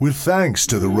With thanks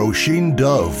to the Roisin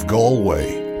Dove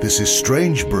Galway, this is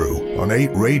Strange Brew on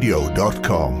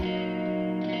 8radio.com.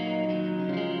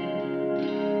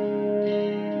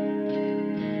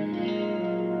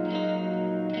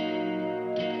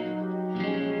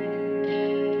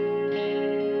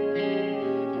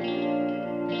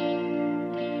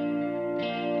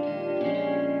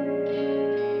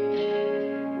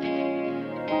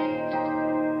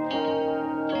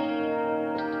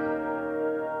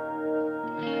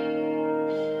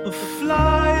 A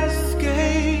fly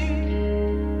escape,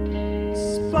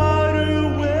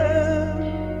 spider web,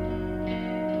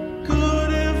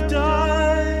 could have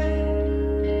died,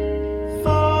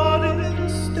 thought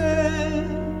instead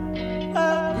a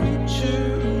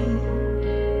creature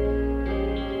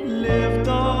lived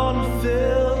on a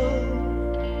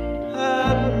field,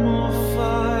 had more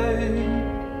fight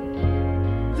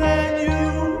than you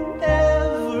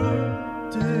ever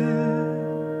did.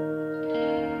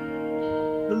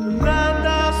 The land I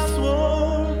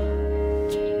swore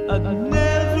I'd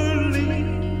never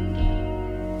leave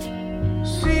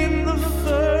seemed the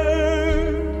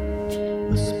furthest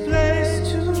place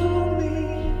to me.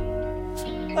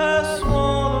 I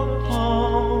swam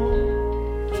upon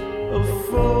a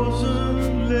frozen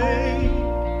lake,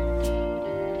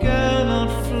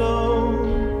 cannot flow,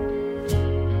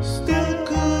 still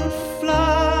could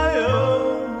fly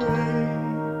away.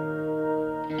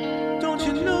 Don't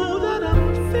you know that I'm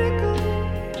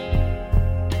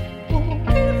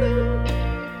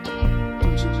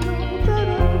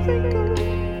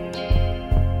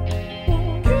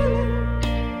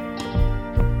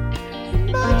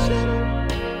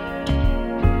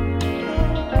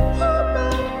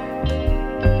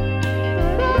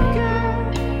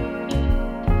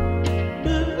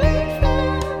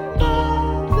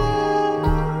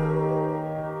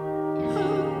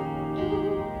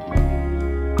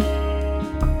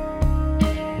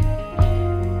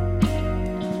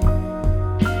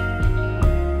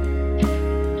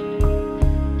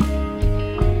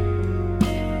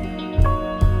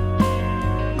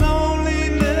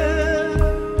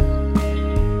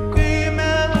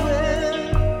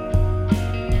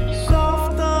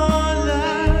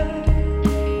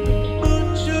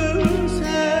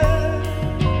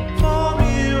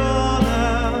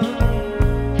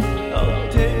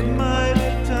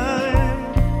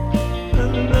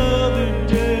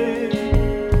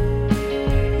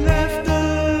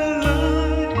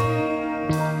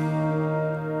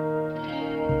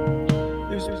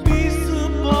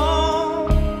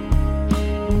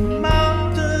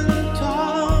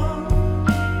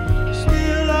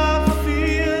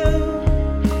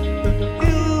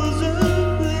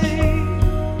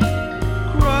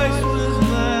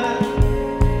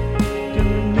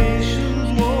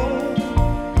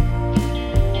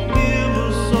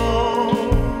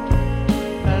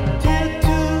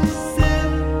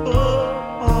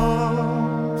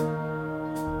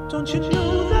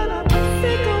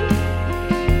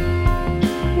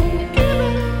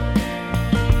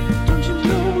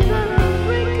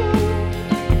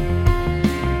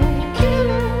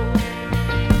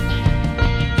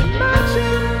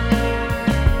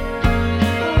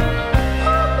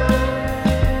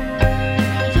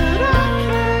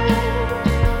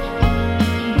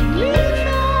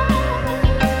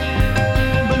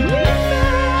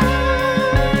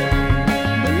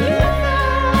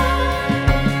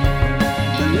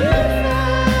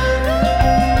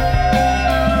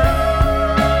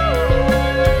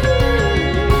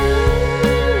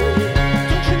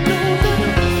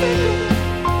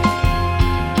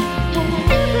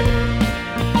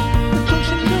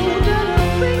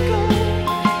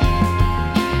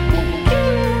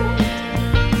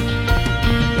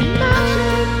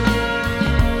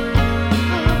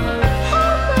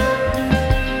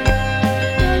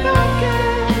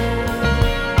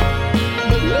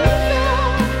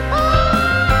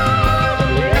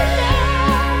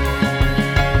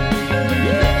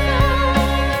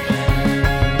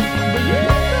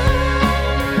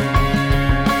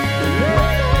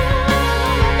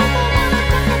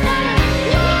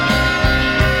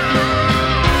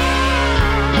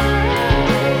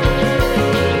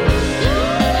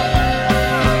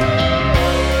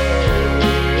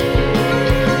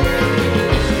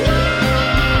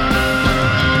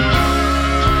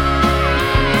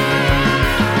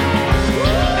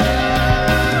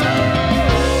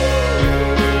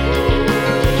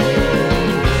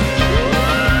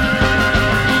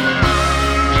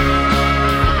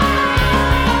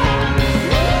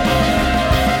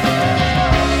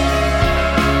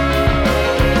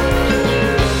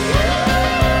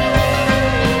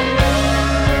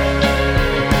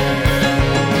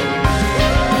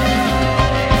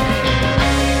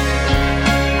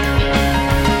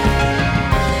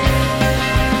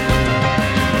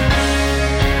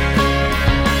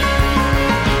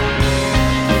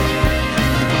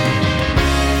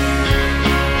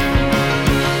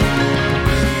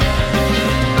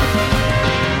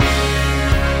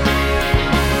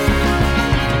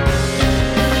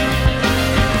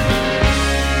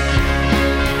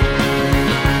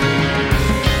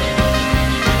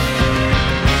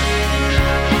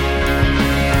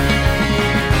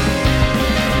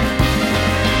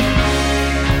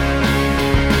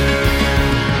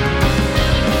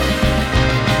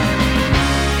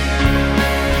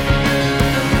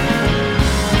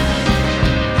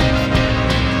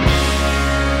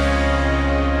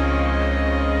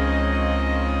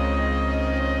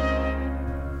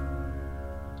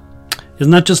Isn't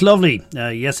that just lovely?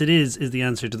 Yes, it is the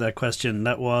answer to that question.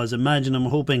 That was Imagine I'm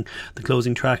Hoping, the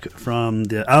closing track from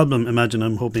the album Imagine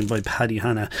I'm Hoping by Paddy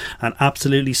Hanna. An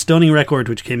absolutely stunning record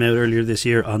which came out earlier this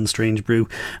year on Strange Brew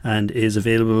and is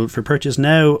available for purchase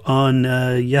now on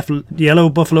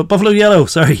Buffalo Yellow,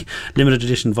 limited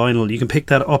edition vinyl. You can pick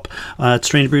that up at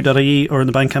strangebrew.ie or on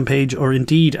the Bandcamp page, or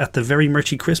indeed at the very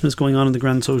merchy Christmas going on in the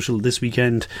Grand Social this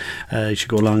weekend. You should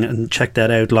go along and check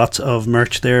that out. Lots of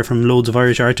merch there from loads of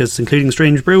Irish artists, including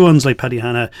Strange Brew ones like Paddy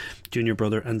Hanna, Junior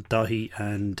Brother and Dahi,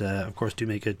 and of course do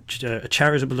make a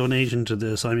charitable donation to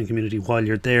the Simon community while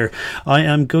you're there. I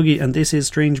am Googie and this is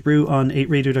Strange Brew on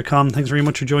 8radio.com. Thanks very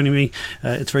much for joining me.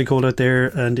 It's very cold out there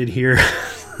and in here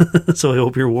so I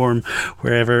hope you're warm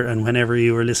wherever and whenever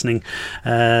you are listening.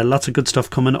 Lots of good stuff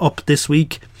coming up this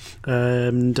week.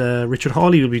 And Richard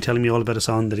Hawley will be telling me all about a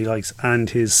song that he likes and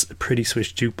his Pretty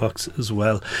Swish jukebox as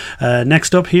well.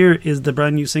 Next up here is the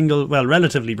brand new single, well,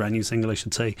 relatively brand new single I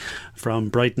should say, from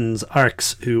Brighton's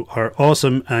Arcs, who are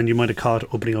awesome, and you might have caught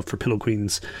opening up for Pillow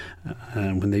Queens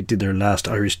when they did their last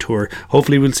Irish tour.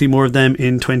 Hopefully we'll see more of them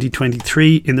in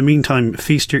 2023. In the meantime,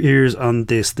 feast your ears on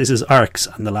this. This is Arcs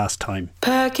and The Last Time.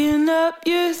 Packing up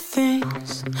your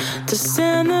things to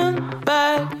send them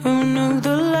back. Who knew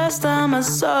the last time I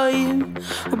saw you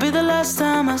would be the last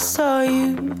time I saw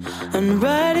you? And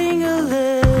writing a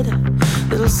letter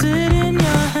that'll sit in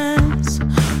your hands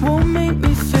won't make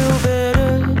me feel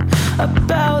better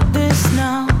about this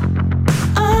now.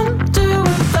 I'm doing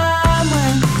fine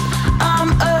when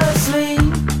I'm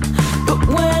asleep, but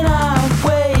when I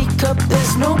wake up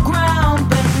there's no ground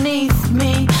beneath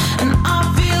me, and I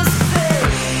feel sick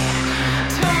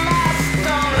to my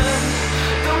stomach.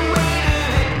 The weight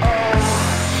of it all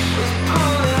is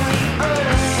pulling me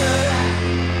under.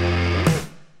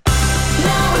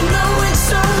 Now I know it's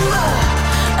over,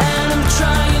 and I'm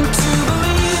trying to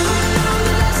believe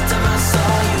the last time I saw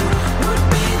you would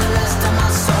be the last time I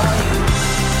saw you.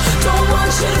 Don't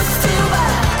want you to feel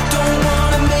bad, don't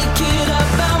wanna make it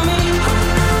about me.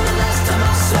 The last time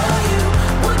I saw you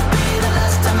would be the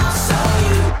last time I saw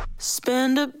you.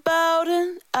 Spend about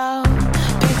an hour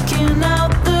picking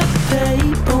out the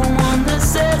paper, one that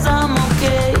says I'm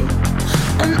okay,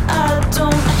 and I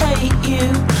don't hate you,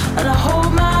 and I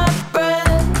hold my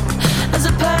breath as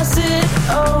I pass it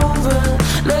over.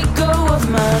 Let go of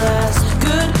my last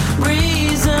good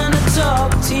reason to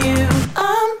talk to you.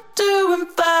 I'm doing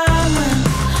fine when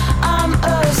I'm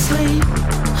asleep,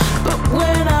 but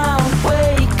when I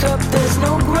wake up there's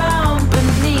no ground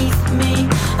beneath me,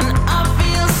 and I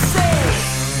feel safe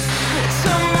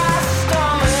to my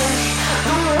stomach.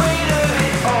 The weight of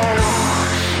it all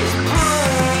is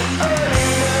pulling me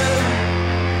under.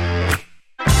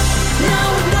 Now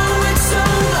I know it's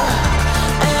over,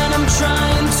 and I'm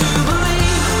trying to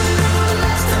believe the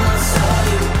last time I saw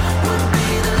you would be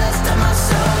the last time I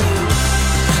saw you.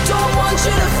 Don't want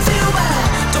you to feel bad,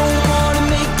 don't wanna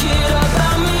make it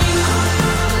about me.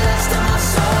 The last time I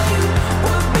saw you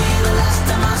would be the last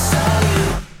time I saw you.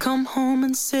 Come home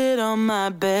and sit on my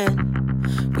bed,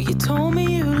 well, you told me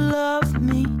you loved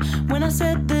me when I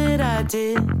said that I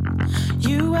did.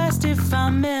 You asked if I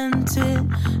meant it,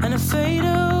 and I fade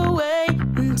away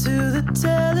into the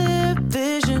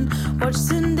television. Watch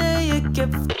Zendaya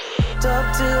get f***ed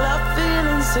up till I feel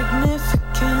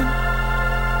insignificant.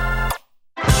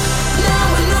 Now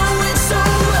I know it's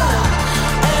over,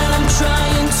 and I'm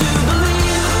trying to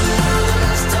believe the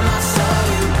last time I saw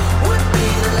you would be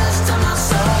the last time I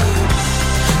saw you.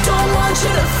 Don't want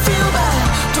you to feel bad,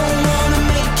 don't wanna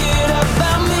make it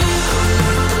about me.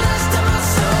 The last time I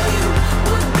saw you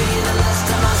would be the last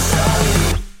time I saw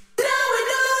you. Now I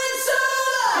know it's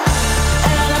over,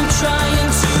 and I'm trying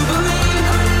to believe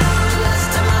the last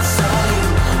time I saw you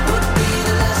would be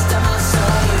the last time I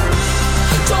saw you.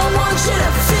 Don't want you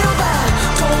to feel bad,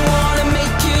 don't wanna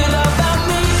make it about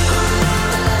me.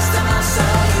 The last time I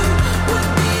saw you would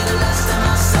be the last time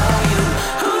I saw you.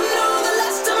 Who knew the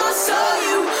last time I saw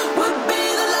you would be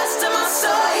the last time I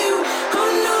saw you? Who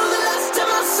knew the last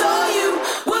time I saw you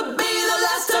would be the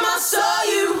last time I saw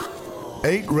you?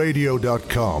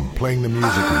 8radio.com, playing the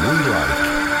music we like.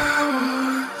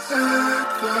 Let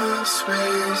the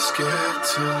space get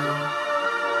to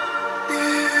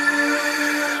it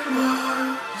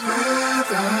was where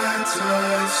that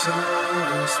touch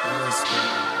us must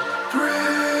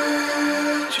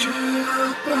bridge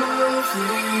above the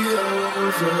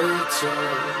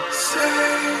overtone,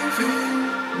 saving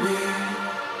me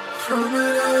from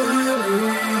an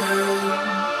alien.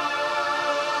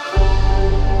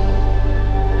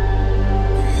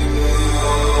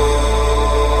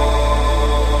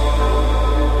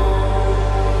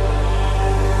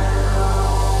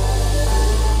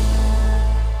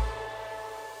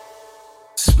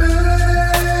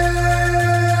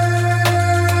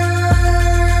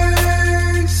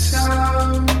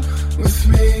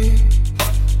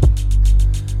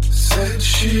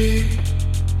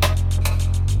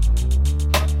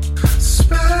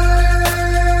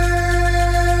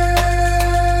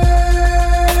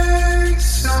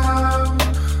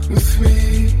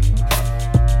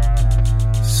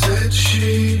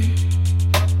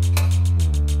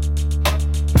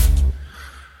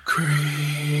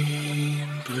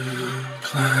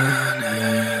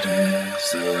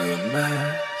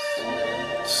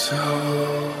 So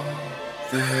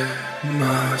there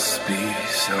must be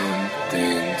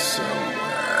something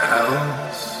somewhere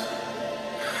else.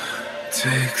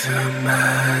 Take the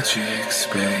magic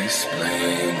space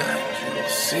plane and you'll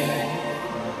see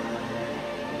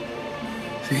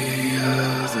the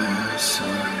other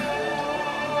side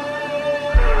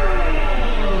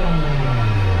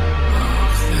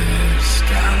of this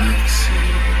galaxy,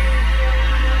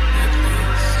 at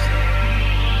least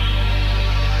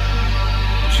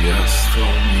just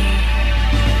for me.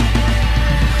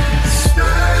 Space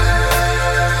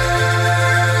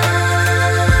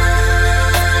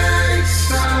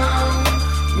out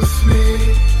with me,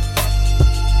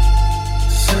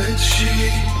 said she.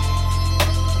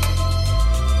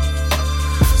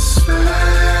 Space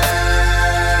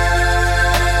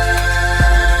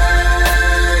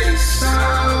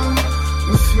out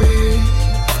with me,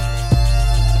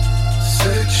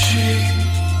 said she.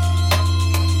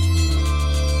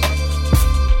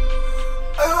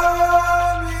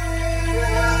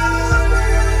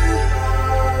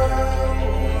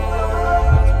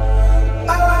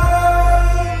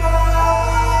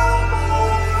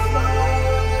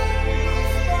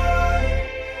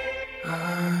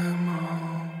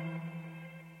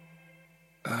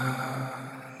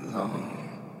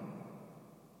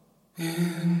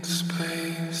 In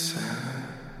space and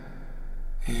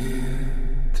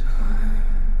in time.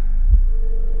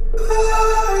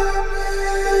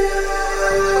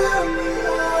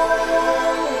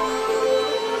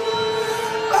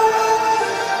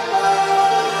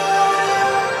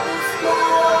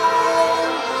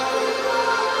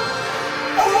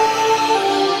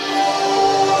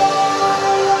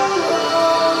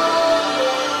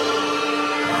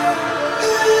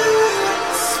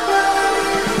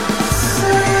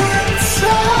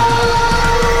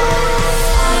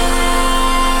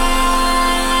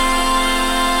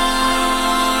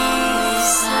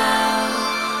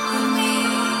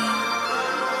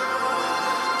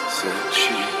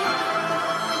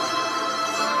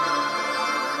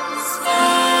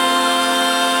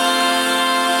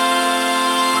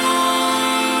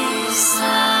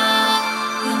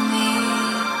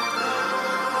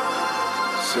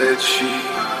 Said she. Said she.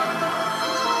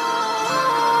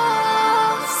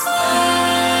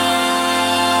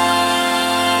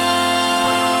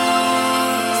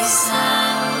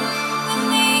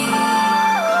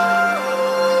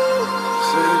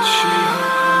 Said she.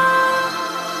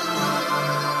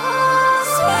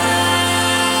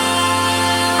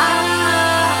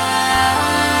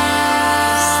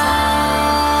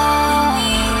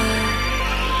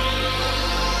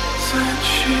 Said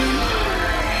she.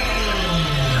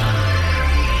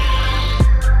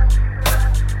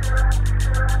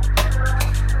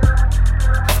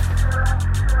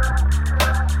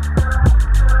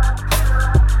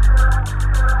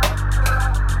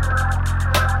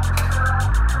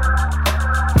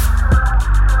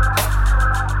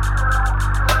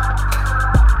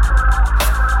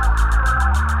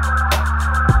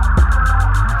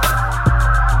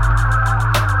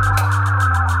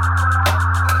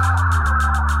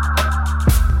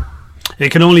 It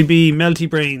can only be Melty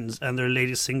Brains and their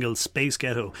latest single Space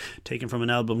Ghetto, taken from an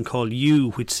album called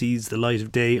You, which sees the light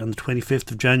of day on the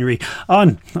 25th of January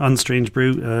on Strange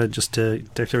Brew. Just a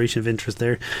declaration of interest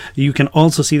there. You can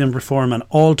also see them perform an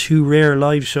all too rare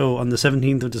live show on the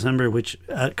 17th of December, which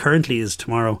currently is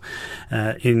tomorrow,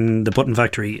 in the Button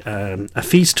Factory. A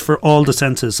feast for all the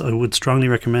senses. I would strongly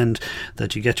recommend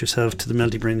that you get yourself to the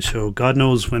Melty Brains show. God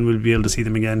knows when we'll be able to see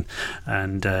them again,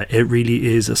 and it really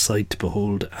is a sight to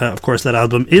behold. Of course, that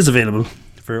album is available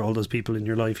for all those people in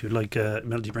your life who'd like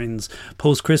Melty Brains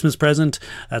post-Christmas present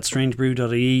at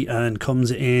strangebrew.ie, and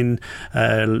comes in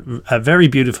a very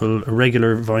beautiful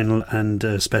regular vinyl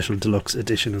and special deluxe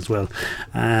edition as well.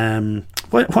 Why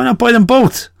not buy them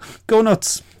both? Go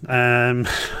nuts.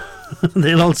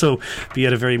 They'll also be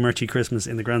at a very merchy Christmas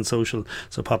in the Grand Social,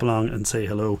 so pop along and say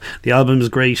hello. The album is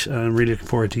great, and I'm really looking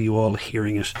forward to you all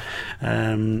hearing it.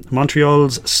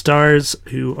 Montreal's Stars,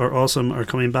 who are awesome, are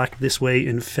coming back this way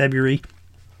in February.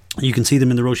 You can see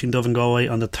them in the Roisin Dove in Galway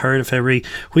on the 3rd of February,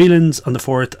 Whelan's on the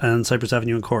 4th, and Cypress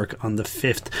Avenue in Cork on the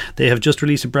 5th. They have just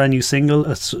released a brand new single,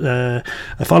 a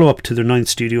follow-up to their 9th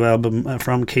studio album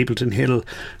from Capleton Hill,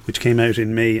 which came out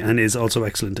in May and is also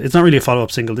excellent. It's not really a follow-up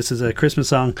single. This is a Christmas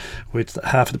song with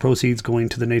half of the proceeds going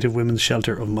to the Native Women's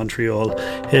Shelter of Montreal.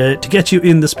 To get you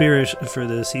in the spirit for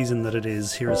the season that it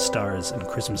is, here is Stars and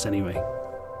Christmas Anyway.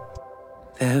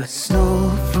 There was snow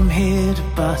from here to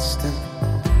Boston,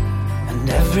 and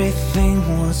everything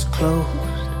was closed,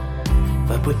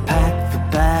 but we packed the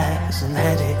bags and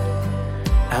headed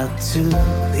out to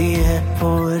the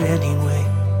airport anyway.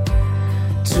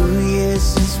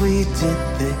 we did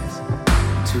this.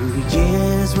 2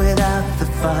 years without the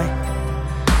fight,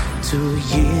 2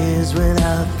 years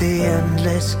without the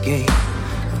endless game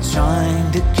of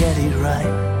trying to get it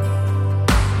right.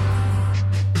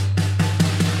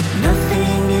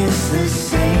 Nothing is the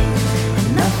same,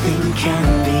 and nothing can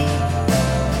be.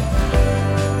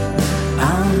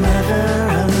 I'll never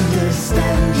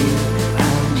understand you,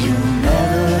 and you'll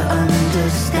never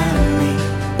understand me.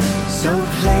 So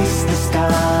place the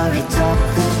star atop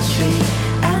the tree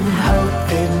and hope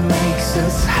it makes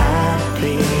us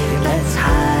happy. Let's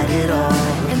hide it all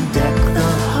and deck the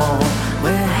hall.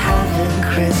 We're having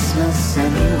Christmas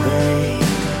anyway.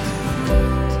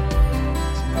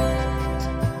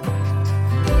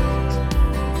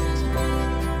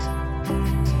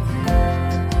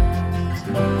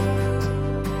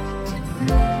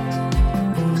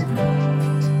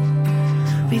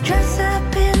 We dress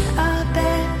up in our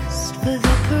best for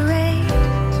the parade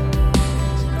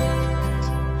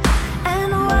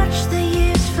and watch the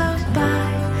years flow by,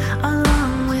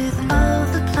 along with all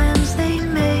the plans they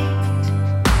made.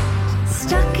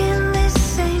 Stuck in this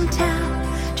same town,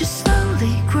 just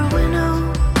slowly growing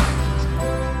old.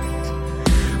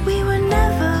 We were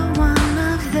never one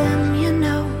of them, you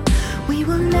know. We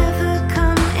will never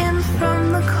come in from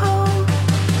the cold.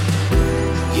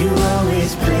 You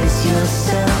always place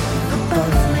yourself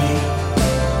above me.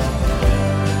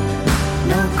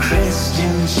 No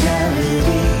Christian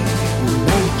charity will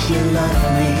make you love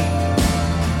me.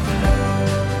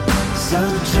 So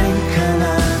drink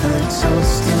another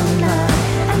toast tonight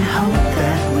and hope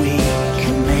that we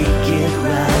can make it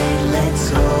right. Let's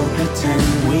all pretend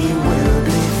we will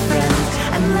be friends,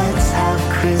 and let's have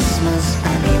Christmas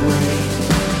anyway.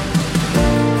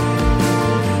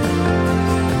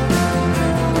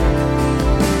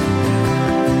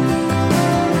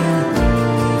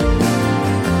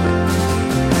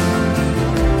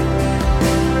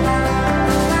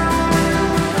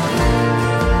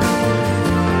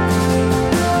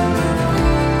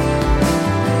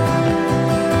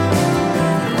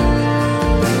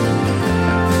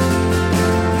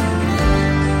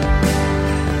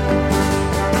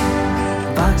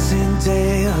 Boxing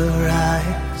Day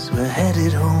arrives, we're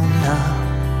headed home now.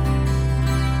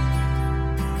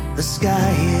 The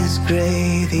sky is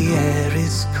grey, the air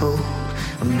is cold,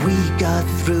 and we got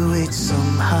through it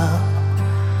somehow.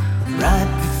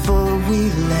 Right before we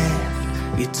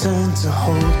left, you turned to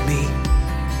hold me.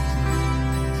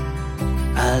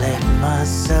 I let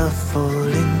myself fall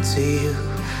into you,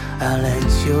 I let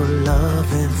your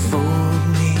love enfold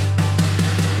me.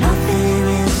 Nothing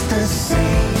is the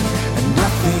same, and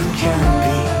nothing can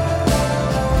be.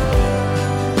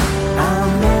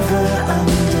 I'll never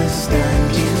understand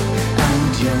you, and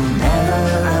you'll never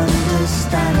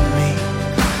understand me.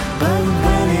 But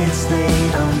when it's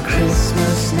late on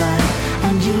Christmas night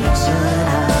and you turn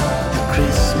out the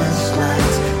Christmas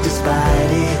lights,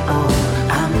 despite it all,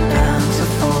 I'm bound to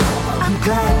fall. I'm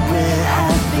glad we're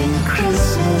having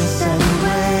Christmas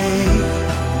anyway.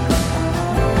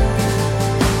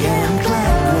 Yeah, I'm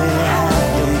glad we're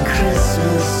having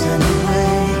Christmas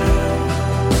anyway.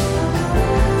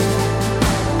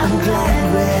 I'm glad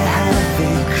we're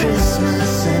having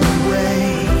Christmas anyway.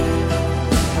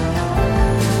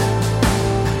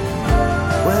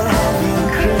 We're having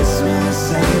Christmas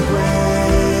anyway.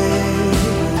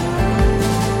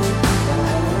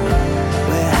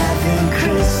 We're having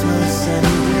Christmas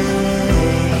anyway.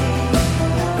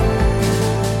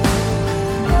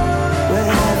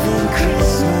 We're having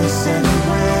Christmas anyway.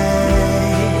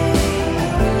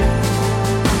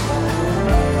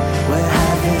 We're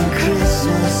having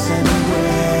Christmas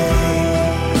anyway.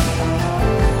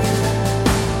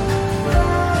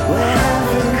 We're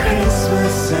having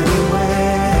Christmas anyway.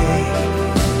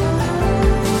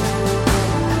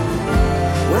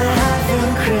 We're having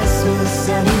Christmas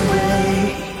anyway.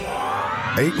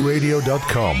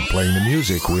 8radio.com, playing the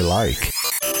music we like.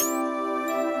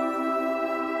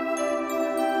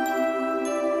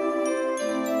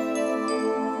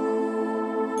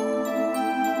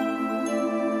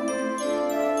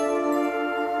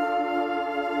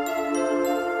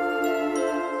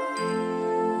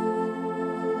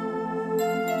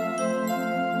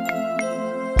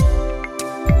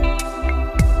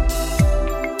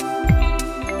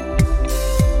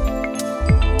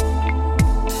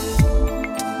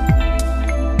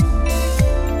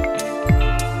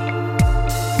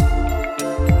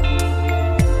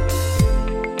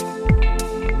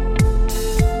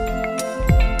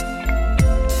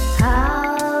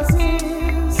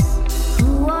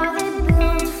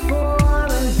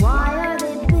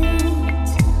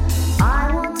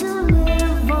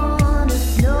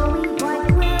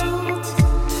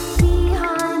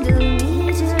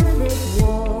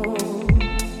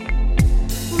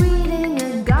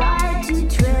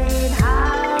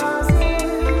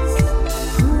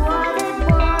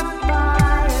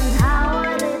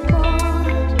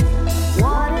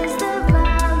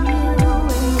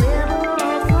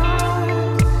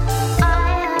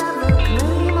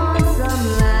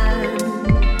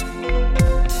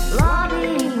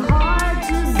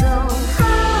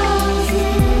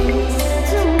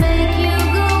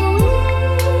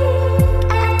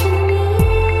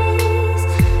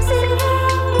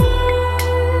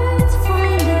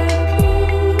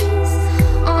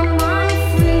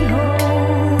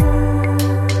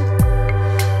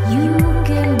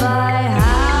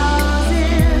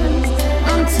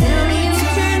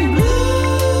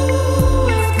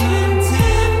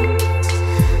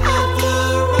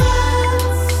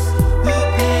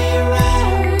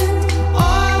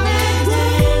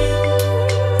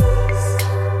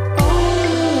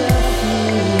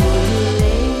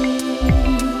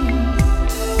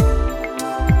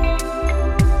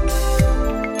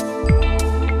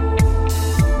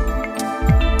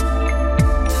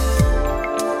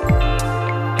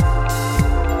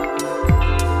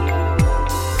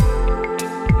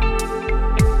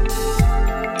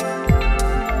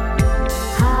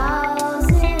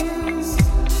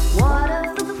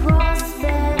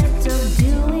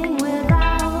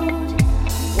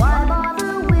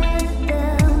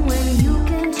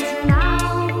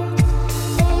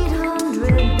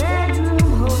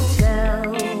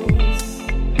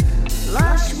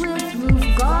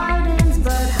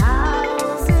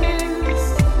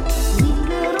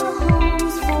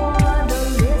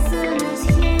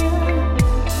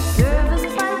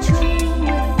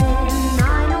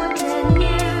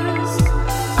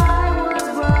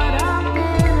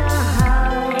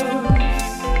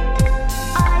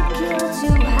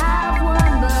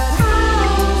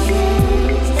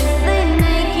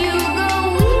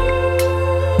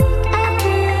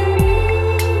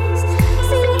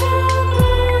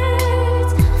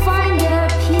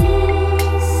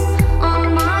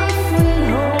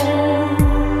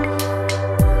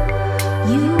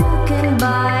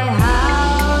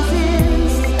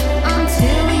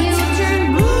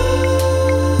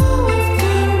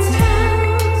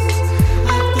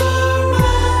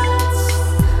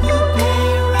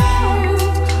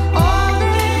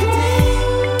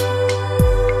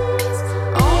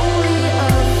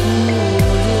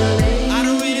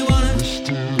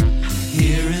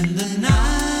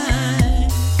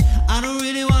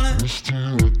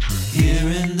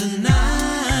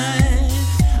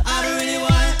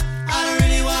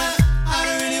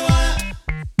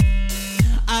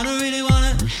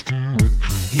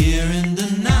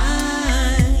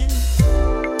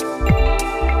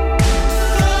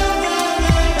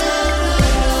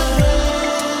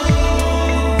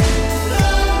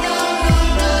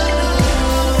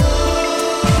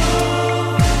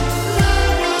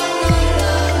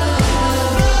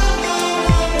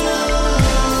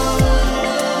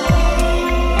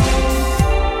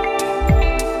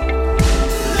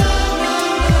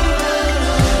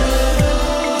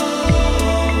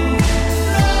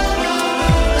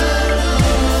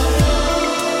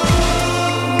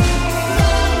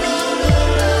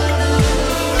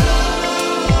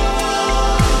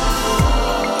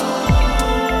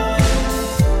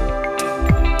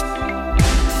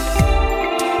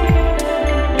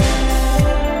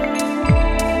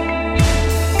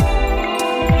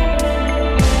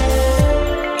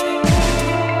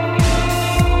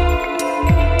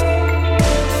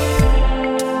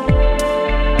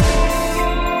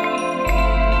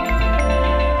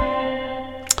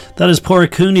 That is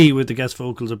Paura Cooney with the guest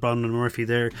vocals of Bronwyn Murphy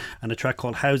there, and a track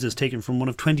called Houses, taken from one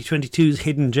of 2022's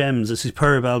Hidden Gems, a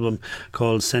superb album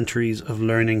called Centuries of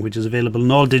Learning, which is available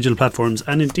on all digital platforms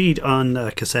and indeed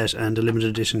on cassette and a limited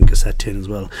edition cassette tin as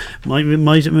well. Might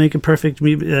it make a perfect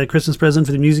Christmas present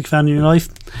for the music fan in your life?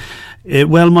 It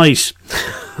well might.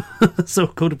 So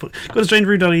go to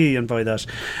strangebrew.ie and buy that.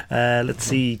 Let's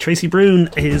see, Tracy Brune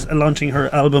is launching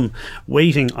her album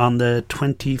Waiting on the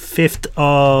 25th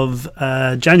of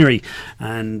January,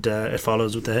 and it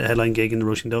follows with the headline gig in the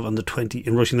Roisin Dove in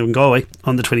Roisin Dove in Galway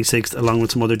on the 26th, along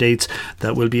with some other dates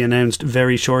that will be announced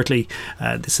very shortly.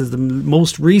 This is the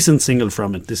most recent single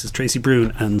from it. This is Tracy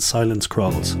Brune and Silence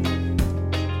Crawls.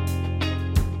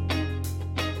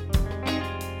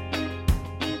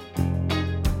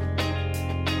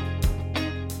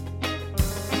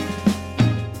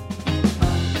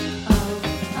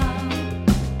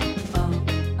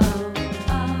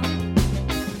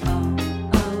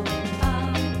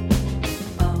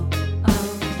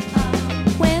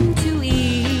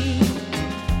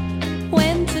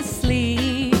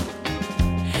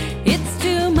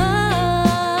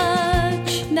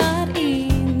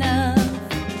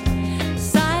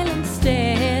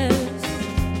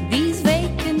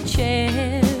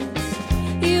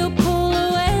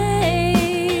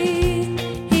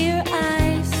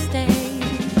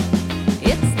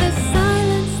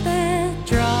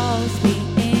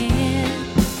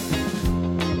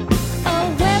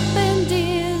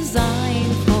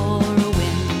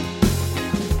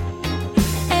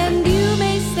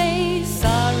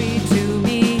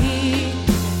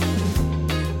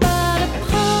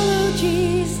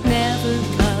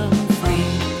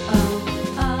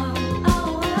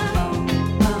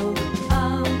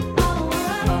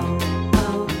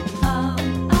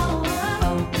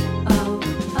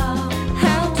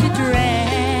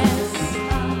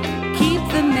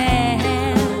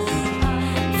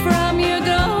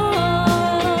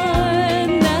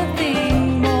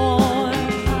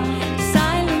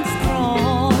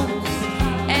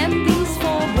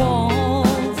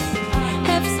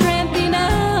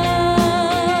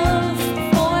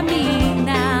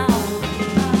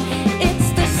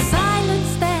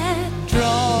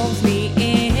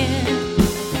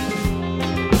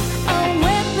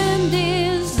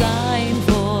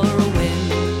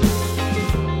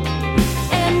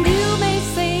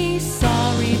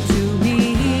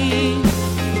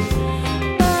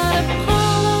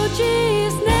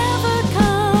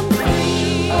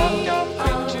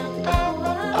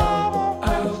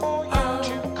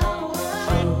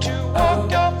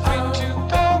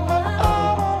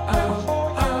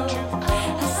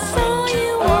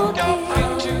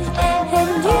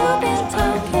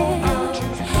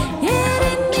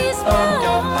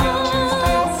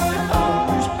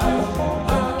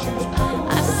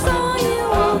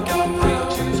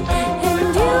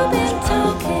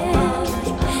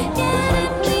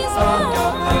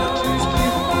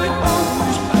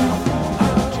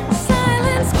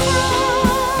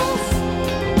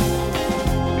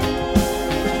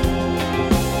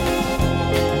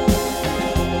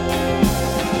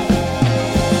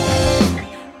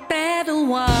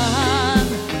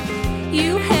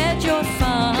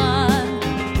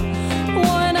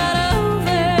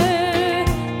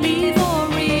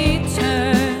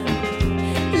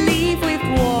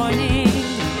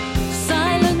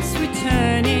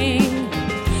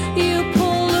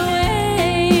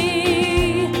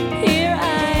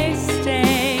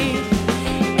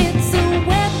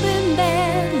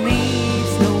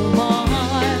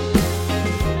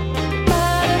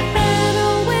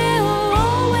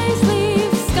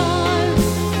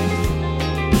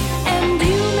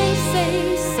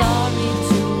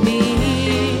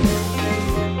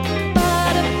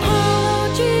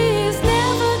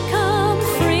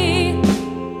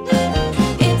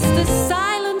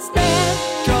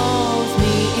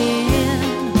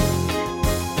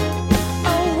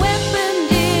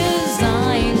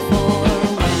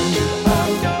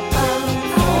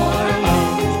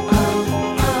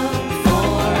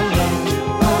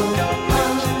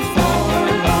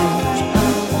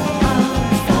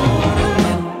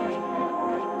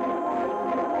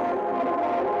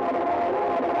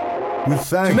 With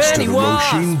thanks to the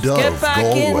Roisin Dove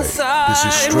Galway, this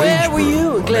is Strange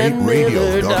Brew on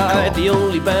 8radio.com. The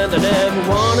only band I'd ever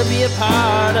want to be a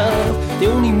part of, the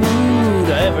only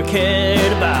mood I ever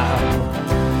cared about.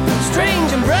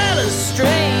 Strange umbrellas,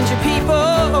 stranger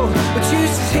people, but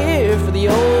used to here for the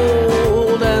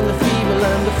old and the feeble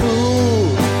and the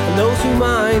fools, and those who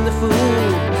mind the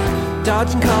fools,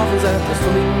 dodging coffins at the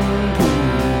swimming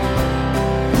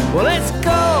pool. Well, let's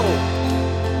go.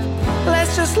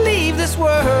 Let's just leave this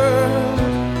world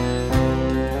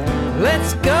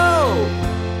Let's go,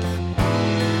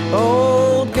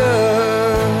 old girl.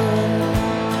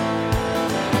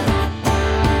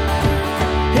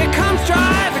 Here comes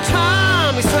Driver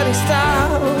Tom, he's sweating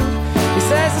stout. He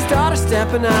says his daughter's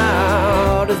stepping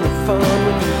out. Isn't it fun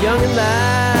when you're young and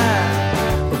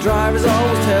that? Well, drivers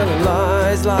always telling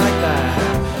lies like that.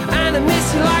 And I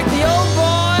miss you like the old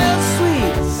boiled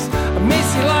sweets. I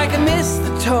miss you like I miss the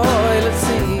toilet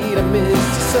seat. I miss you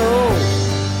so.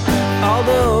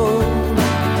 Although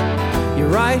you're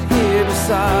right here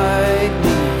beside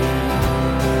me.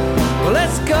 Well,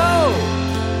 let's go.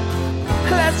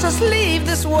 Let's just leave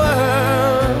this world.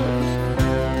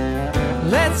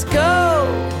 Let's go,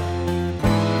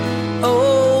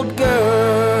 old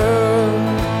girl.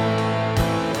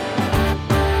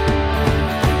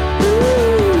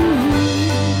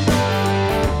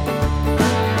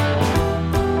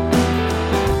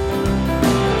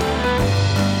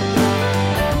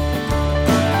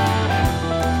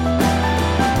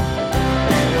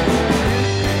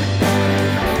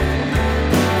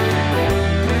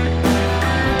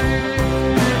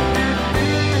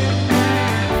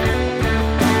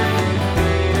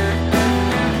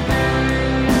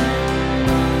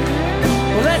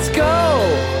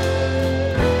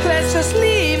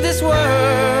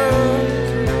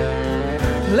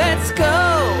 Let's go,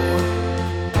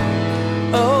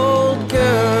 old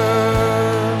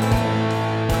girl.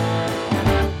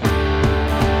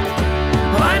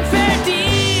 Unfair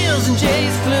deals and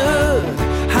Jay's flood.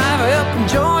 Have I up and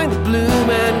joined the Blue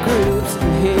Man groups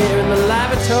and here in the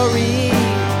lavatory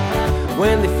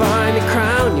when they finally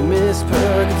crown you Miss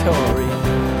Purgatory.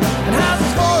 And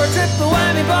houses for a triple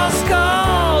whammy ball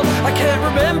skull. I can't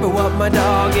remember what my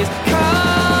dog is called.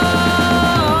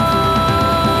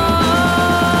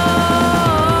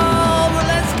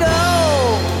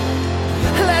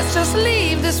 Just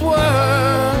leave this world.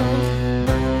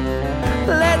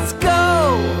 Let's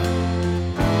go,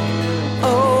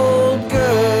 old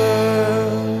girl.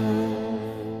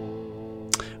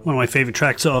 One of my favourite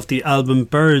tracks off the album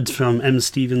Birds from M.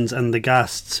 Stevens and the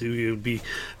Ghasts, who you'll be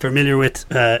familiar with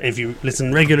if you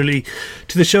listen regularly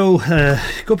to the show.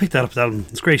 Go pick that up, the album.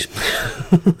 It's great.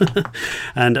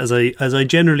 And as I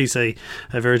generally say,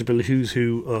 a veritable who's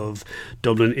who of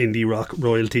Dublin indie rock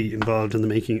royalty involved in the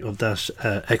making of that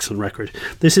excellent record.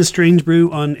 This is Strange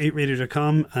Brew on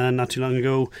 8radio.com, and not too long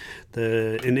ago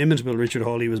the inimitable Richard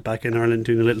Hawley was back in Ireland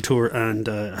doing a little tour, and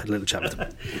I had a little chat with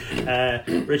him.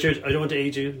 Richard, I don't want to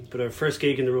age you, but our first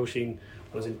gig in the Roisin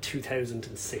was in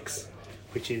 2006,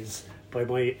 which is, by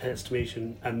my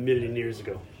estimation, 1,000,000 years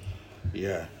ago.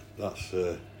 Yeah, that's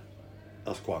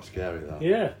quite scary, that.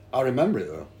 Yeah. I remember it,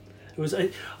 though. It was. I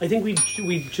think we'd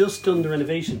just done the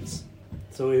renovations,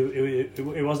 so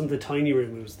it wasn't the tiny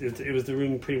room. It was the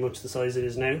room pretty much the size it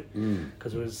is now,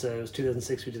 because it was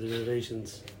 2006 we did the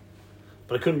renovations.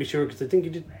 But I couldn't be sure because I think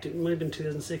it might have been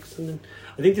 2006, and then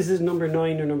I think this is number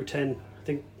 9 or number 10. I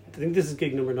think this is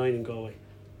gig number 9 in Galway.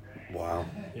 Wow.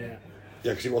 Yeah.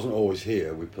 Yeah, because it wasn't always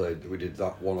here. We did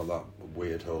that one at that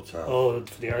weird hotel. Oh,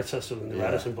 for the Arts Festival in the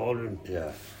Radisson Ballroom.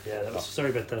 Yeah. Yeah, that was. Sorry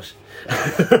about that.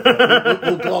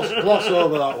 we'll gloss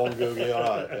over that one, Googie. All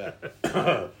right.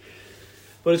 Yeah.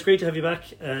 But it's great to have you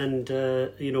back, and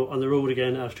on the road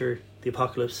again after the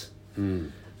apocalypse.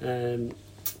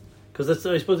 Because that's,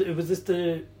 I suppose, it was this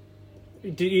the.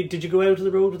 Did you go out on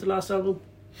the road with the last album?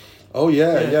 Oh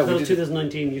yeah. That was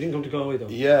 2019. You didn't come to Galway though.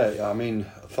 Yeah, I mean,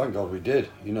 thank God we did.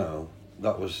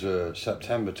 That was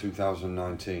September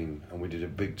 2019, and we did a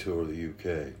big tour of the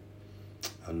UK.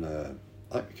 And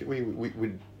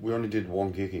we only did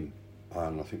one gig in,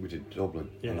 and I think we did Dublin,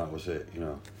 and that was it.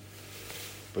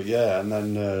 But yeah, and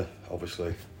then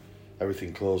obviously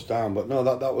everything closed down. But no,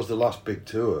 that was the last big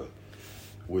tour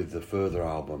with the Further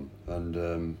album,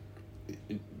 and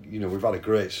we've had a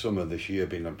great summer this year,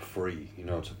 being free,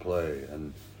 to play.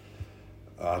 And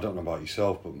I don't know about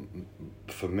yourself, but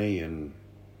for me and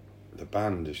the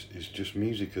band is just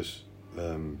music as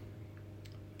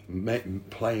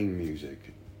playing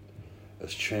music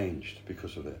has changed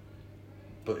because of it,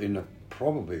 but in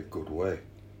probably a good way.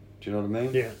 Do you know what I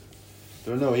mean? Yeah.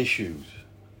 There are no issues.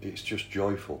 It's just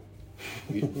joyful.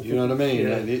 You know what I mean?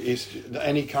 Yeah. It's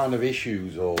any kind of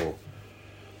issues, or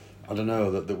I don't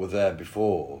know, that were there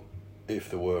before, if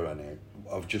there were any,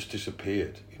 have just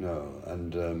disappeared.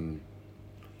 And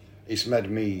it's made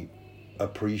me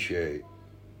appreciate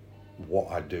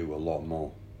what I do a lot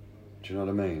more. Do you know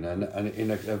what I mean? And in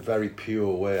a very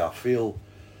pure way. I feel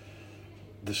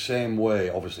the same way,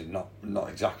 obviously not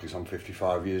exactly because I'm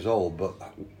 55 years old, but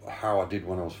how I did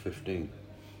when I was 15.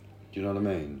 Do you know what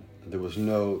I mean? There was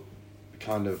no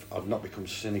kind of, I've not become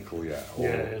cynical yet,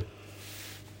 or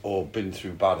or been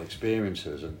through bad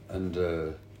experiences, and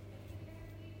I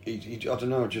don't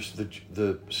know, just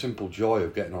the simple joy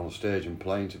of getting on a stage and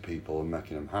playing to people and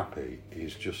making them happy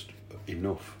is just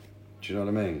enough. Do you know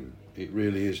what I mean? It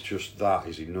really is just that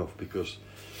is enough, because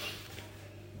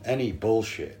any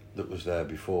bullshit that was there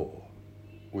before,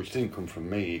 which didn't come from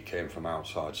me, it came from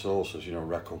outside sources, you know,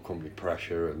 record company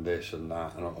pressure and this and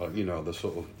that, and you know, the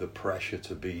sort of the pressure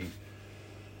to be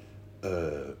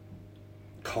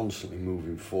constantly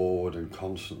moving forward and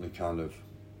constantly kind of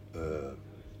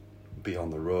be on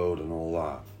the road and all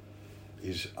that,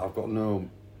 is I've got no,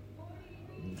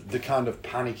 the kind of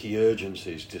panicky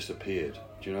urgency's disappeared.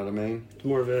 Do you know what I mean? It's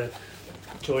more of a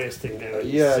joyous thing now.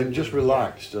 Yeah, and just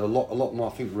relaxed. A lot more.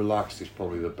 I think relaxed is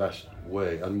probably the best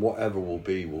way. And whatever will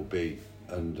be, will be.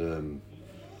 And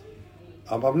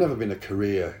I've never been a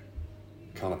career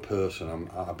kind of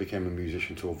person. I became a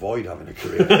musician to avoid having a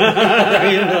career.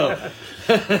 You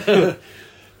know.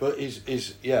 But it's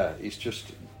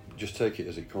just take it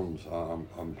as it comes.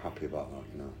 I'm happy about that.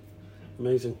 You know.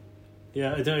 Amazing.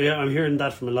 Yeah, I'm hearing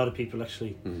that from a lot of people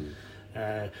actually. Mm.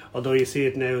 Although you see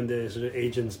it now in the sort of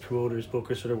agents, promoters,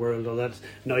 bookers sort of world, all that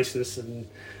niceness and,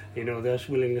 you know, that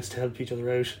willingness to help each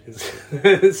other out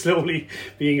is slowly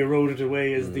being eroded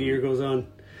away as the year goes on.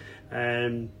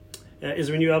 Is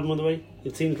there a new album on the way?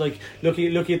 It seems like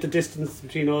looking at the distance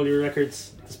between all your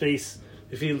records, the space,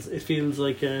 it feels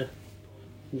like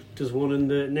there's one in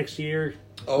the next year.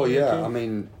 Oh yeah, I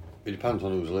mean, it depends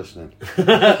on who's listening.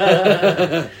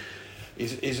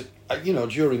 Is you know,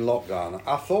 during lockdown,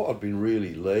 I thought I'd been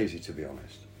really lazy, to be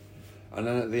honest. And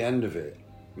then at the end of it,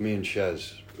 me and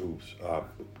Shez, who's our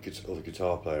other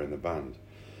guitar player in the band,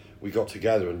 we got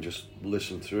together and just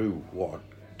listened through what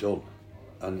I'd done.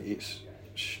 And it's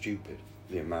stupid,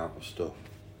 the amount of stuff.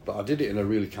 But I did it in a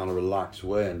really kind of relaxed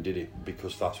way and did it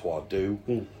because that's what I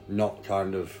do. Not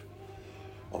kind of,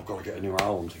 I've got to get a new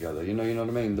album together. You know what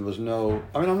I mean? There was no...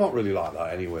 I mean, I'm not really like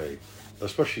that anyway.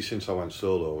 Especially since I went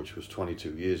solo, which was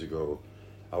 22 years ago,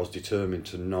 I was determined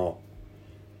to not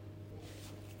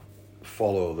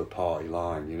follow the party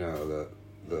line, you know,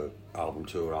 the album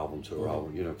tour,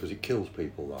 you know, because it kills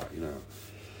people, that, you know.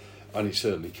 And it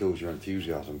certainly kills your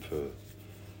enthusiasm for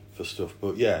stuff.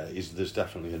 But yeah, there's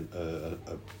definitely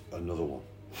another one.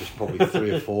 There's probably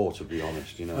 3 or 4, to be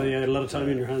honest, you know. Oh yeah, a lot of time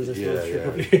in your hands, I suppose, for a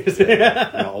couple of years.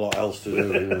 Not a lot else to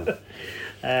do, you know.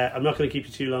 I'm not going to keep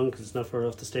you too long because it's not far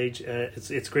off the stage.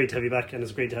 It's great to have you back, and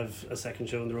it's great to have a second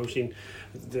show on the Roisin.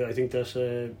 I think that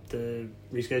the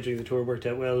rescheduling the tour worked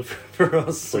out well for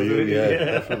us. For you, yeah,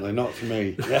 definitely. Not for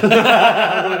me. I'm going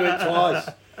to do it twice.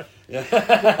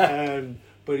 Yeah.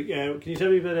 But can you tell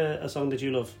me about a song that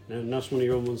you love? Not one of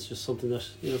your own ones, just something that,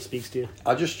 you know, speaks to you.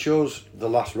 I just chose the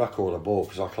last record I bought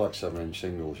because I collect 7-inch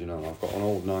singles, you know. And I've got an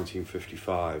old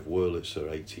 1955 Wurlitzer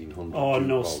 1800. Oh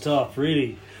no, box. stop!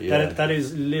 Really? Yeah. That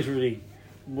is literally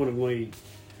one of my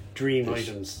dream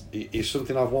items. It's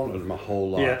something I've wanted my whole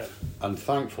life, Yeah. and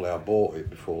thankfully I bought it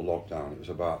before lockdown. It was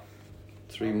about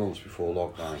 3 months before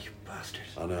lockdown. Oh, you bastard!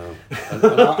 I know, and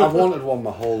I've wanted one my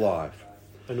whole life.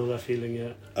 I know that feeling,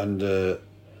 yeah. And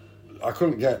I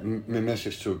couldn't get my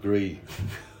missus to agree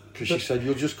because she said,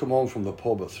 you'll just come home from the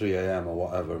pub at 3 a.m. or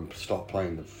whatever and start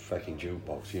playing the fucking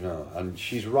jukebox, you know. And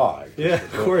she's right. Yeah,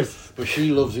 of course. But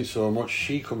she loves it so much,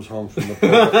 she comes home from the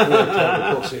pub at 4 o'clock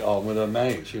and puts it on with her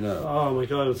mates, you know. Oh my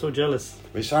God, I'm so jealous.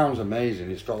 It sounds amazing.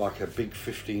 It's got like a big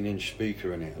 15-inch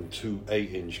speaker in it and 2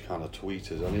 8-inch kind of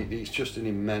tweeters, and it's just an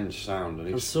immense sound.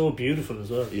 And it's so beautiful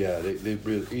as well. Yeah, they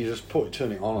really, you just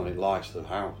turn it on and it lights the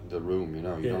house, the room. You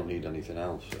know, you don't need anything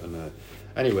else. And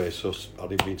anyway, so I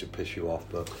didn't mean to piss you off,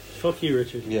 but fuck you,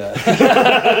 Richard. Yeah.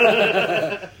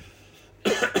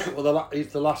 Well,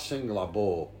 it's the last single I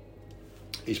bought.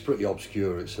 It's pretty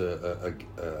obscure. It's a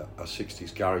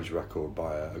 60s garage record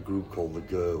by a group called The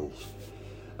Girls,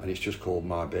 and it's just called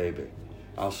My Baby.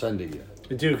 I'll send it you.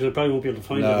 I do, because I probably won't be able to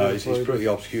find it. No, it's pretty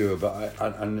obscure, but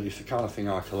and it's the kind of thing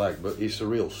I collect. But it's a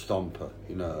real stomper,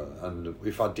 you know. And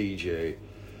if I DJ,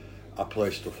 I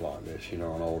play stuff like this, you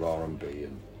know, on old R&B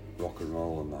and rock and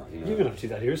roll and that. You know, you're gonna have to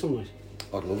do that here some night.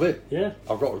 I'd love it. Yeah.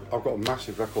 I've got a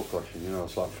massive record collection. You know,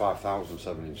 it's like 5,000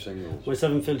 7-inch singles. My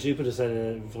 7 Phil Jupiter said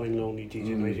a vinyl only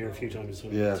DJ right here a few times.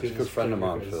 Yeah, it's a good friend of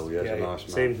mine, Phil. Yeah, he's a nice man.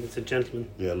 Same, it's a gentleman.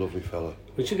 Yeah, lovely fella.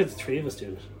 We should get the 3 of us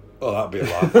doing it. Oh, that'd be a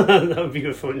laugh. That would be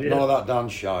good fun. Yeah. None of that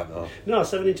dance shite though. No,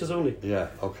 7 inches only. Yeah.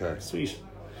 Okay. Sweet.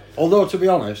 Although, to be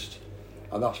honest,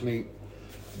 and that's me,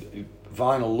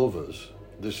 vinyl lovers.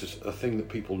 This is a thing that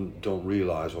people don't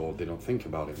realise or they don't think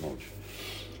about it much.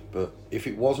 But if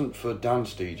it wasn't for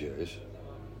dance DJs,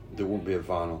 there wouldn't be a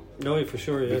vinyl. No, for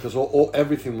sure, yeah. Because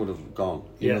everything would have gone.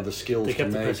 You know, the skills they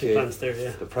kept to the make pressing it, plants there,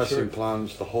 yeah. the pressing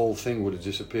plants, the whole thing would have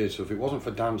disappeared. So if it wasn't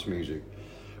for dance music,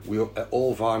 we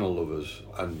all vinyl lovers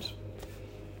and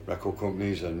record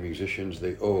companies and musicians,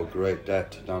 they owe a great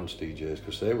debt to dance DJs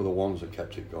because they were the ones that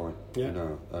kept it going. Yeah. You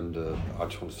know, and I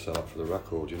just wanted to sell that for the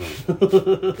record. You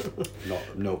know,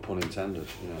 no pun intended.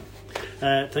 You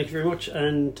know. Thank you very much,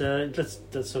 and let's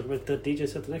talk about the DJ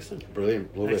set the next time.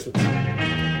 Brilliant, love Excellent.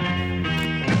 it.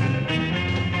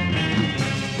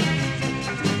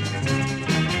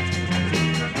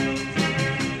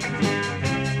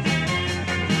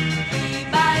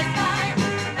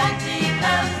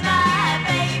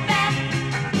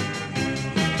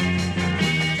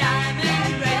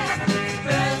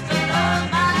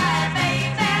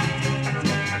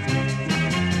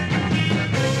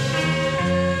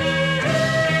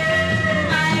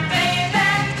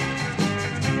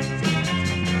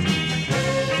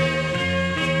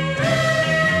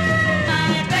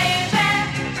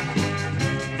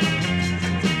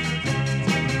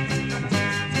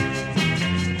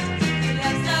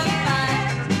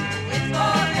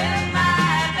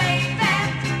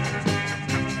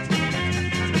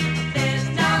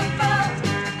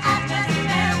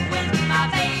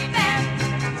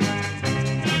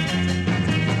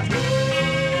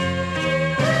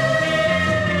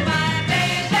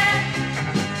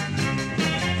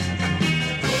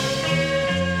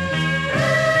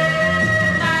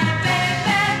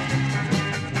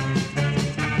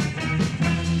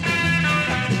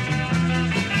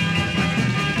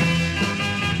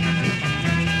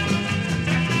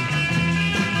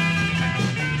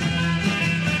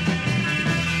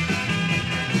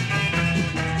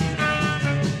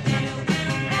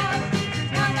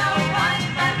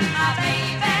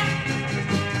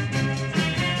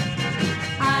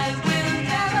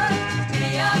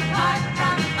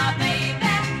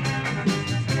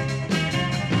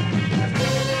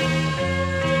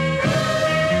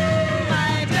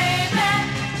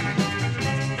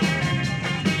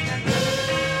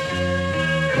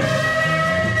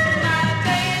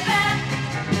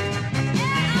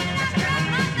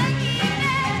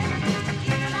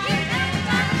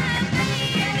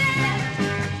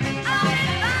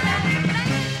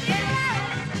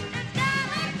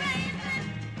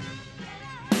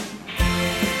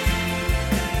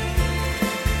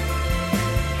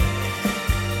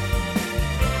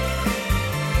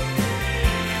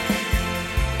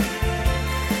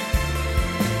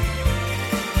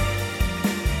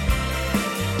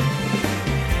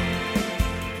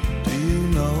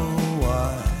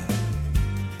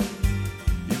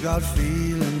 Got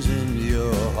feelings in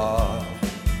your heart.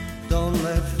 Don't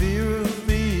let fear of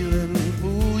feeling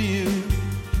fool you.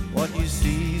 What you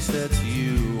see sets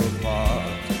you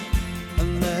apart.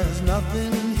 And there's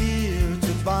nothing here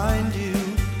to bind you.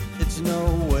 It's no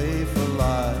way for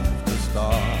life to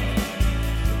start.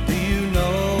 Do you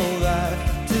know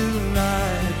that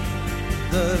tonight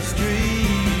the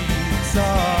streets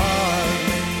are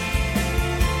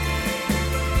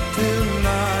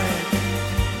tonight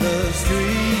the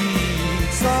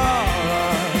streets are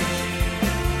ours.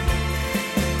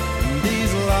 And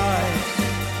these lights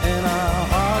in our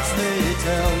hearts, they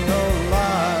tell no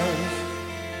lies.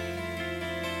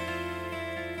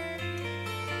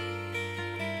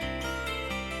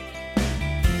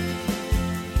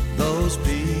 Those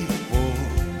people,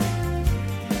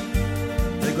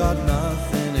 they got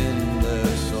nothing in their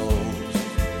souls,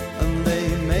 and they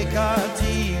make our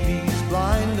TVs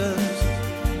blind us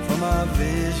from our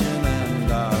vision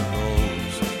and our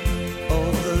goals.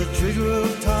 Oh, the trigger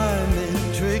of time,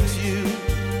 it tricks you,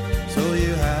 so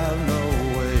you have no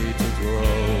way to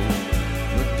grow.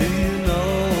 But do you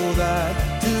know that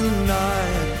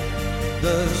tonight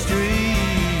the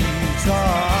streets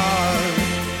are ours?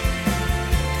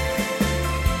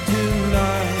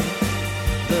 Tonight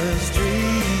the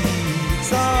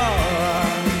streets are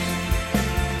ours.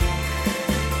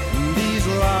 And these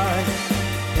lights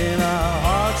in our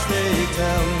hearts, they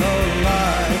tell no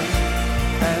lies.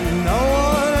 And no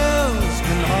one else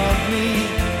can haunt me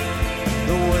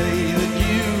the way that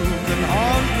you can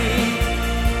haunt me.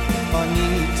 I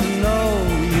need to know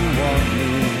you want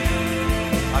me.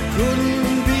 I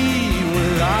couldn't be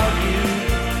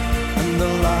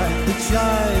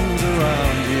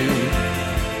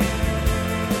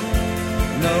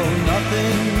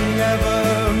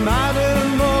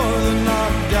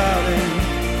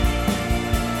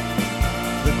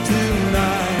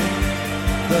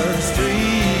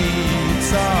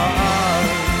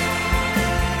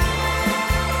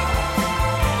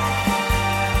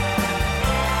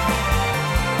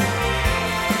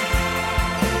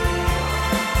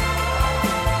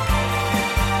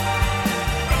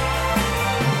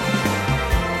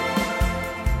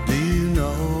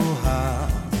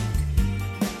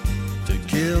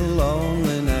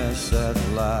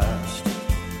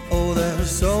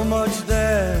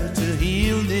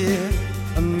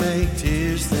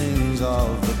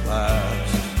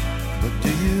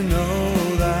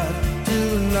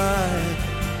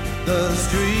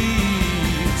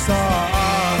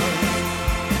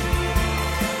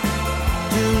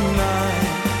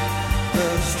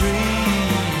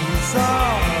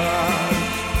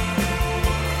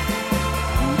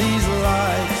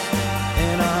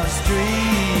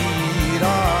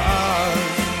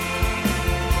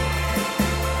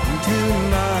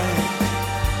tonight.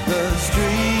 The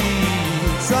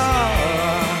streets are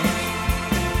ours,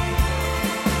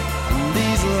 and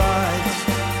these lights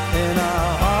in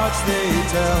our hearts, they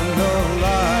tell no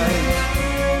lies.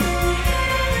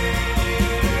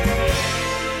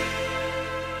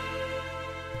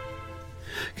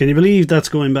 Can you believe that's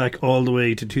going back all the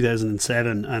way to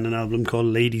 2007 and an album called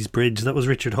Ladies Bridge? That was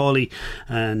Richard Hawley,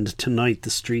 and Tonight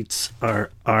the Streets Are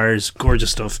Ours.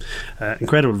 Gorgeous stuff.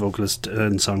 Incredible vocalist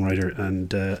and songwriter,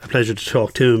 and a pleasure to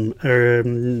talk to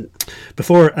him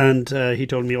before, and he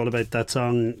told me all about that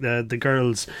song, The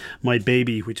Girls, My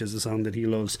Baby, which is a song that he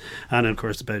loves, and of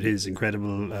course about his incredible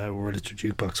Wurlitzer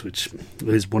jukebox, which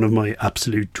is one of my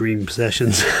absolute dream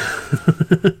possessions.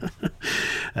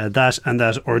 That and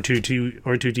that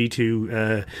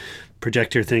R2D2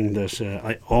 projector thing that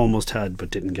I almost had but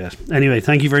didn't get. Anyway,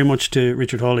 thank you very much to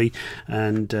Richard Hawley,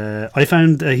 and I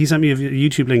found he sent me a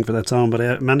YouTube link for that song, but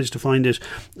I managed to find it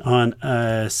on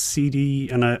a CD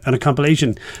and a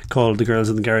compilation called The Girls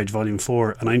in the Garage Volume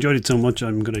 4, and I enjoyed it so much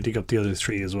I'm going to dig up the other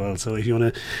 3 as well. So if you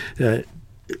want to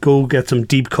go get some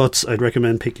deep cuts, I'd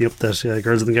recommend picking up that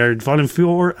Girls in the Garage Volume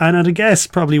 4, and I'd guess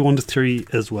probably 1 to 3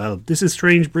 as well. This is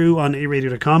Strange Brew on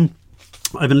aradio.com.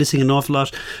 I've been listening an awful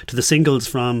lot to the singles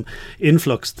from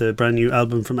Influx, the brand new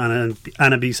album from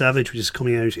Anna B. Savage, which is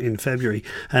coming out in February,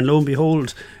 and lo and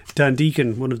behold, Dan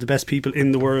Deacon, one of the best people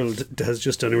in the world, has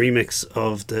just done a remix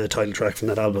of the title track from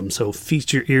that album. So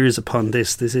feast your ears upon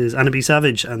this. This is Anna B.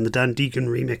 Savage and the Dan Deacon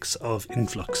remix of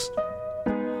Influx.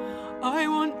 I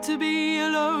want to be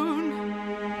alone.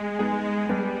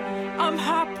 I'm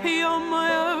happy on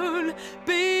my own.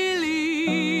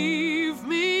 Believe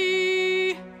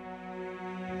me.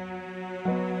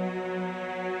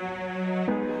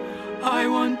 I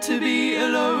want to be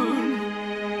alone.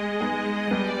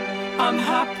 I'm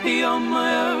happy on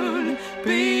my own.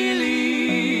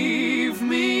 Believe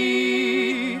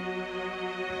me.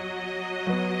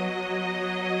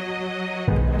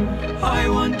 I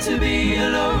want to be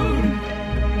alone.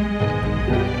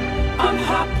 I'm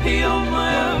happy on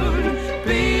my own.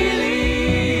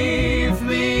 Believe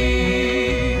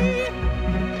me.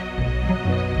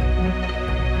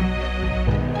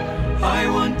 I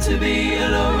want to be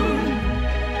alone.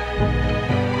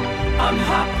 I'm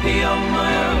happy on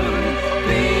my own.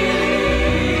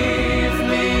 Believe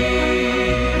me.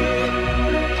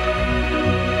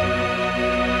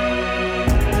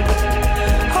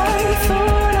 I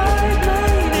thought I'd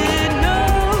made it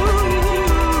known.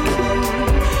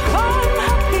 I'm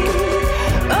happy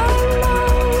alone.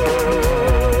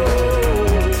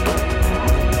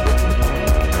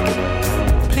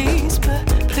 Please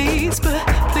believe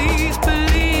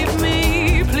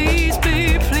me. Please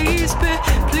believe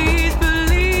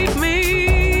me.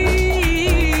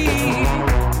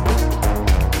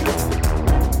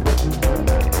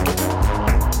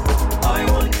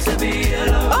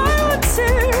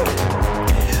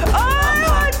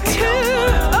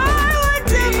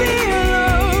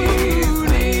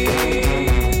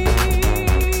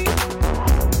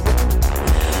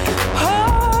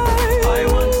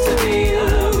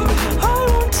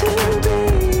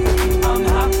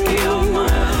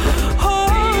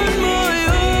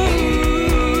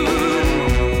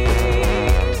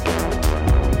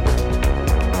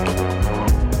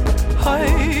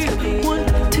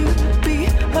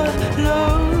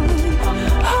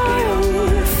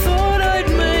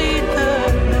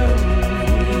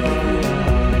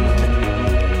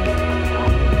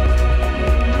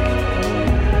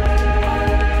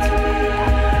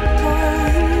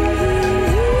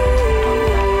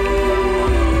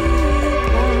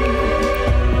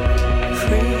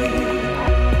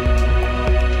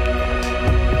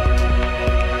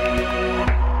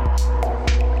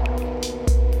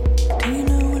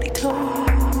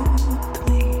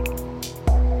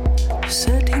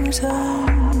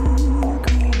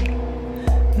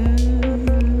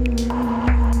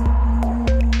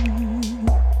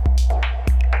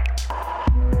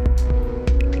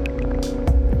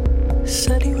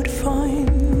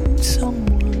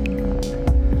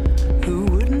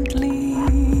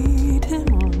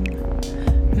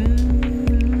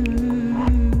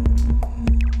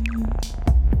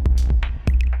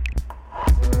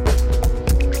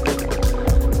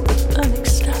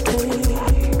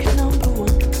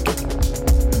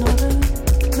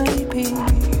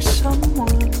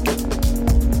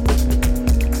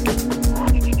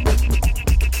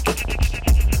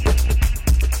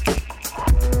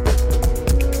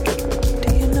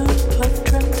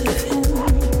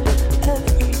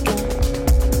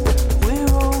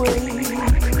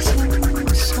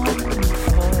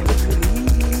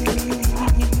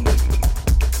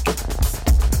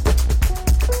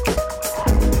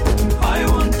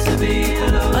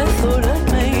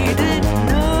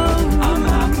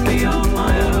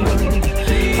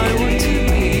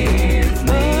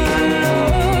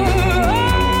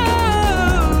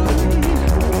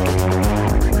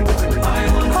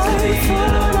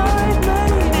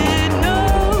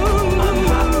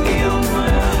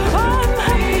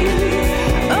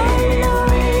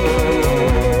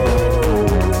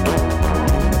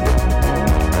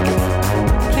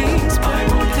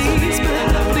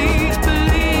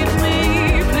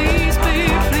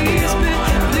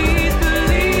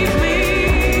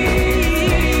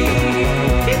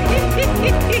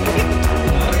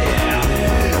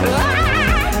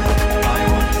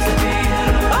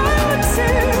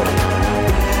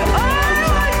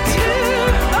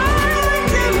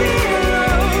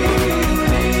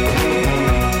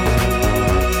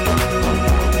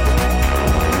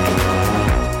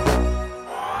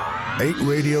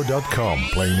 StrangeBrewRadio.com,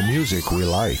 playing the music we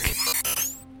like.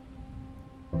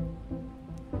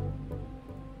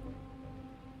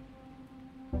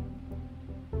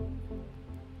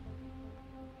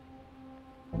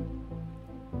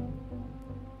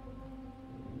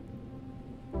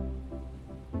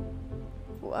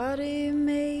 What do you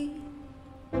mean?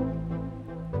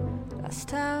 Last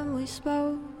time we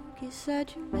spoke, you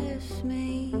said you miss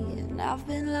me, and I've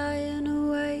been lying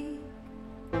awake,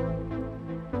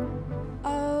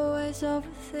 always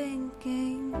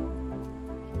overthinking.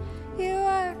 You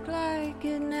act like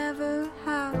it never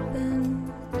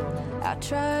happened. I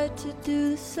tried to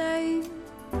do the same,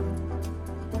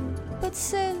 but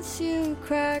since you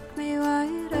cracked me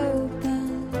wide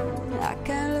open, I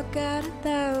can't look at it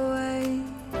that way.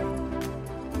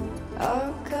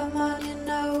 Oh, come on, you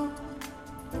know,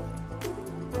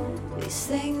 these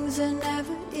things are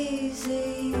never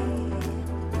easy.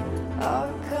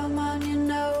 Oh, come on, you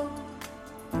know,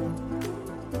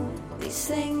 these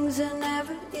things are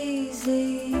never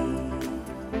easy.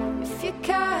 If you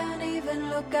can't even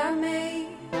look at me,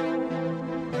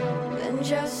 then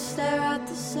just stare at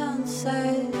the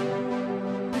sunset.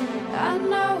 I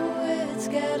know it's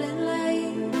getting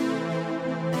late,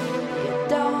 you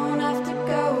don't have to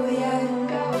go yet.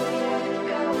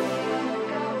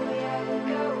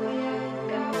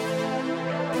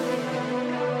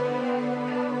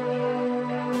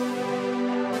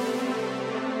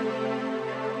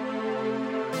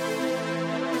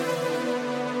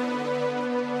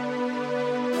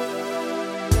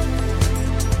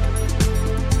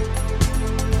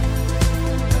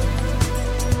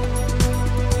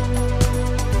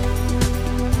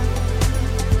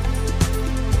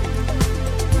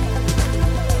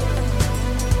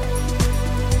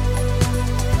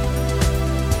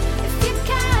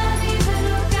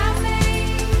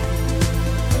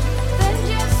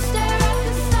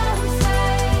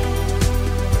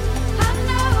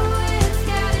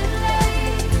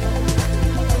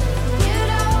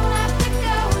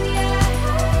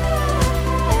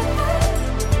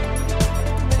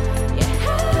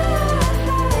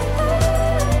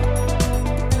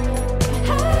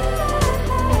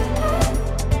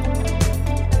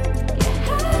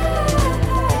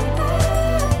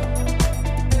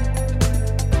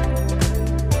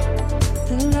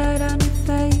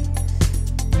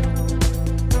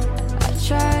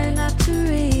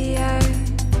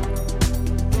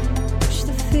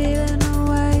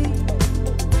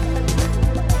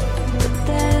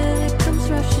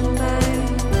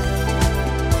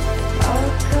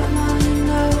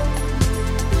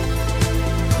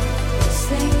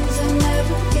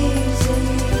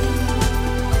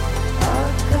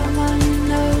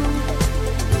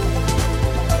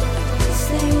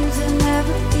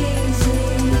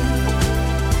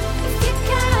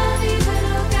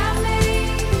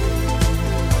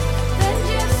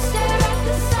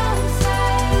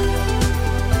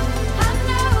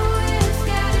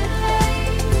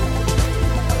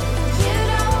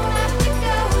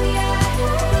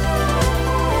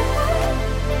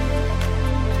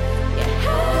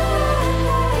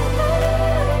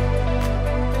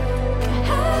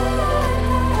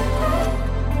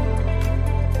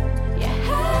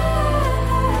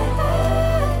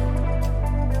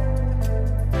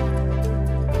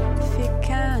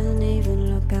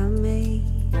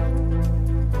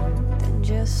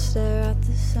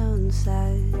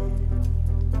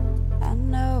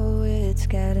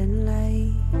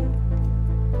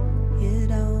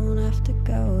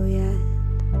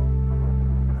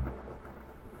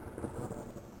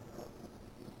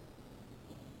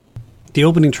 The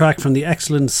opening track from the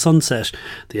excellent Sunset,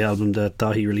 the album that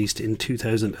Dahi released in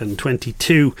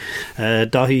 2022.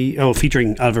 Dahi,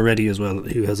 featuring Alva Reddy as well,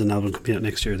 who has an album coming out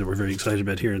next year that we're very excited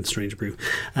about here in Strange Brew.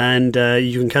 And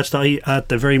you can catch Dahi at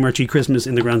the Very Merchy Christmas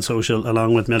in the Grand Social,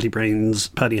 along with Melty Brains,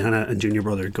 Paddy Hanna and Junior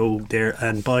Brother. Go there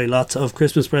and buy lots of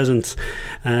Christmas presents.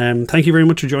 Thank you very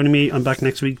much for joining me. I'm back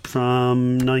next week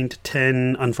from 9 to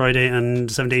 10 on Friday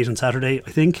and 7 to 8 on Saturday,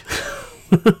 I think.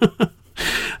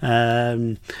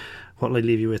 What will I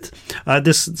leave you with?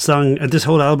 This song, this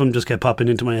whole album just kept popping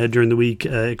into my head during the week.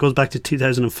 It goes back to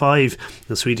 2005,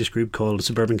 a Swedish group called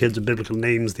Suburban Kids with Biblical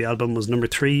Names. The album was number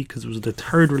 3 because it was the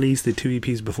third release. They had 2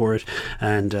 EPs before it,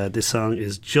 and this song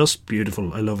is just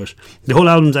beautiful. I love it. The whole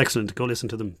album's excellent. Go listen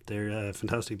to them. They're a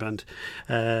fantastic band.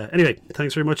 Anyway,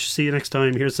 thanks very much. See you next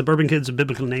time. Here's Suburban Kids with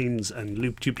Biblical Names and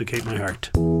Loop Duplicate My Heart.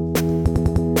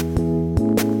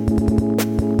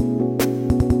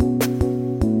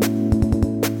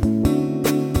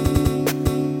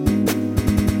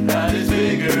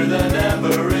 Than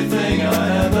everything I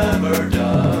have ever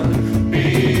done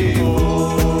before.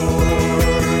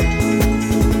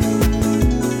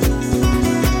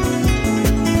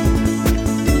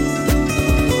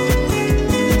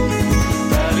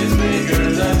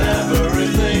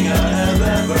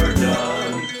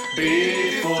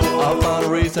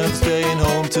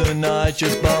 tonight,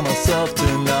 just by myself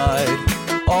tonight,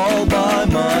 all by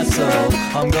myself.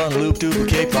 I'm gonna loop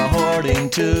duplicate my heart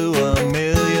into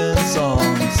 1,000,000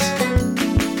 songs.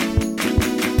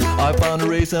 I found a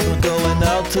reason for going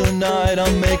out tonight.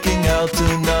 I'm making out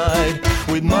tonight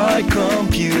with my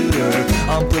computer.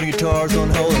 I'm putting guitars on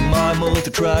hold and my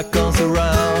multi-track on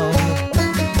surround.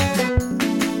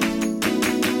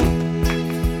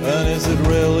 And is it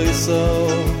really so?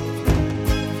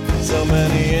 So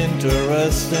many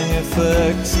interesting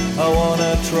effects. I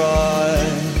wanna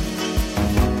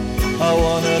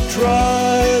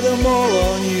try them all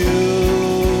on you.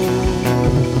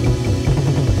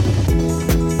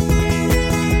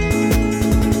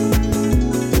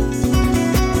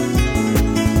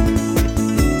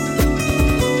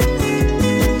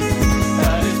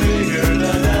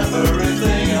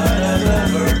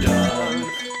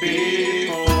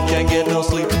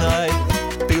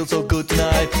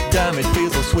 Damn, it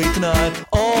feels so sweet tonight,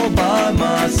 all by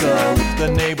myself. The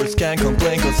neighbors can't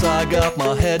complain cause I got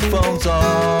my headphones on.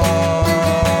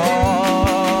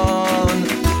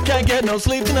 Can't get no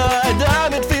sleep tonight,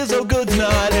 damn, it feels so good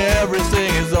tonight.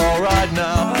 Everything is alright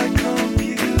now.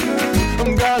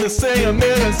 I'm gonna sing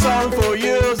 1,000,000 songs for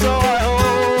you, so I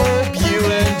hope you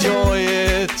enjoy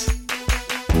it.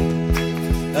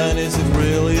 And is it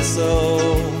really so?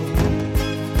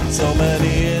 So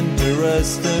many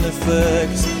interesting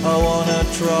effects. I wanna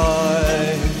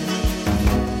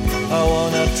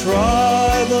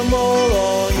try them all